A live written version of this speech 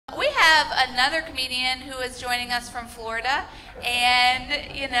have another comedian who is joining us from Florida,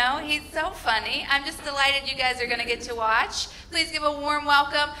 and, you know, he's so funny. I'm just delighted you guys are going to get to watch. Please give a warm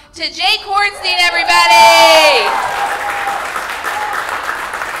welcome to Jake Hornstein, everybody!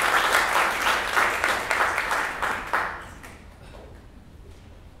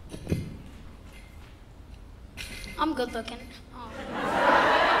 I'm good looking.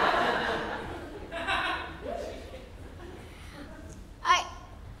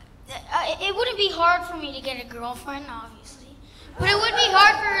 It wouldn't be hard for me to get a girlfriend, obviously. But it would be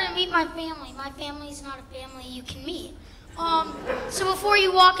hard for her to meet my family. My family's not a family you can meet. So before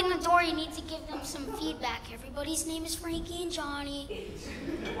you walk in the door, you need to give them some feedback. Everybody's name is Frankie and Johnny.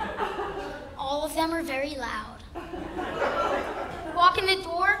 All of them are very loud. You walk in the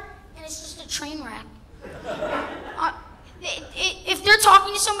door, and it's just a train wreck. If they're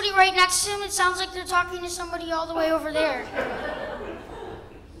talking to somebody right next to them, it sounds like they're talking to somebody all the way over there.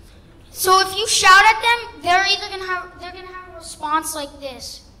 So if you shout at them, they're gonna have a response like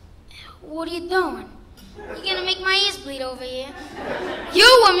this. What are you doing? You're gonna make my ears bleed over here.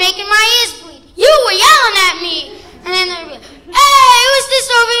 You were making my ears bleed. You were yelling at me. And then they'll be like, hey, who's this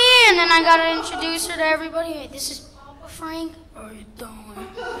over here? And then I gotta introduce her to everybody. Hey, this is Bubba Frank. How you doing?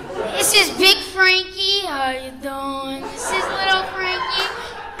 This is Big Frankie. How you doing? This is Little Frankie.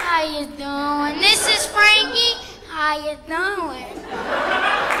 How you doing? This is Frankie. How you doing?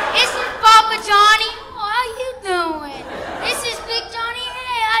 This is Papa Johnny. How you doing? This is Big Johnny.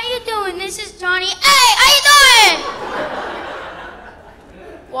 Hey, how you doing? This is Johnny. Hey, how you doing?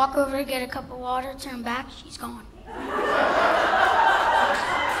 Walk over to get a cup of water, turn back, she's gone.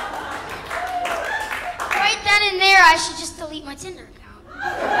 Right then and there, I should just delete my Tinder account.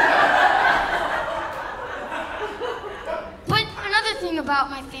 But another thing about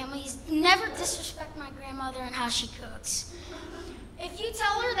my family is never disrespect my grandmother and how she cooks. If you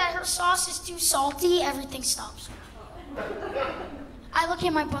tell her that her sauce is too salty, everything stops. I look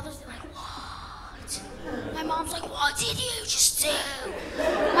at my brothers, they're like, what? My mom's like, what did you just do?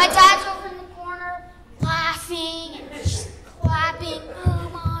 My dad's over in the corner laughing and just clapping. Oh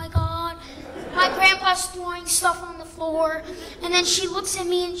my God. My grandpa's throwing stuff on the floor. And then she looks at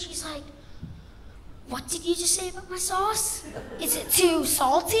me and she's like, what did you just say about my sauce? Is it too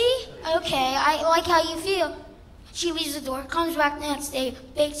salty? Okay, I like how you feel. She leaves the door, comes back the next day,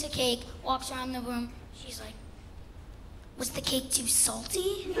 bakes a cake, walks around the room. She's like, was the cake too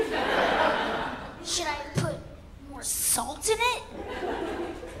salty? Should I have put more salt in it?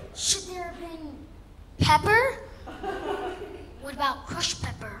 Should there have been pepper? What about crushed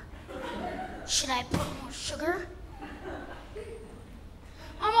pepper? Should I put more sugar?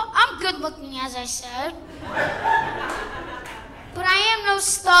 I'm good looking, as I said. But I am no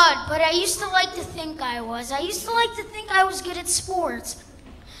stud, but I used to like to think I was. I used to like to think I was good at sports.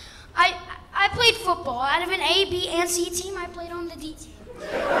 I played football. Out of an A, B, and C team, I played on the D team.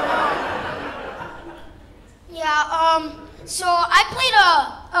 So I played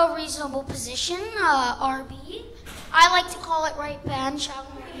a reasonable position, RB. I like to call it right bench. I don't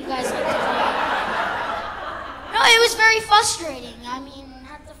know what you guys like to call it. No, it was very frustrating. I mean, I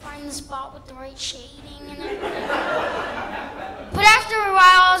had to find the spot with the right shading and everything. But after a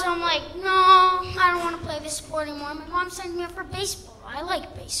while, I'm like, no, I don't want to play this sport anymore. My mom sent me up for baseball. I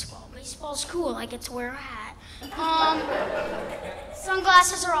like baseball. Baseball's cool. I get to wear a hat.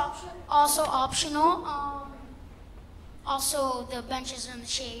 Sunglasses are also optional. Also, the benches in the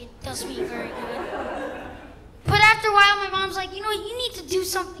shade does me very good. But after a while, my mom's like, you know, you need to do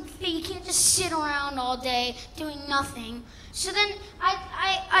something fit. You can't just sit around all day doing nothing. So then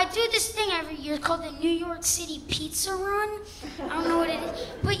I do this thing every year called the New York City Pizza Run. I don't know what it is.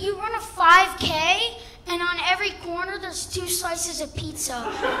 But you run a 5K, and on every corner there's 2 slices of pizza.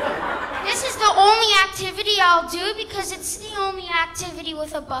 This is the only activity I'll do because it's the only activity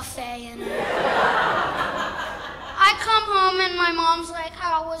with a buffet in it. I come home and my mom's like,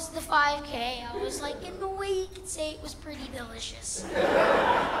 how was the 5K? I was like, in a way you could say it was pretty delicious.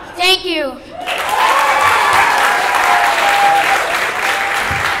 Thank you.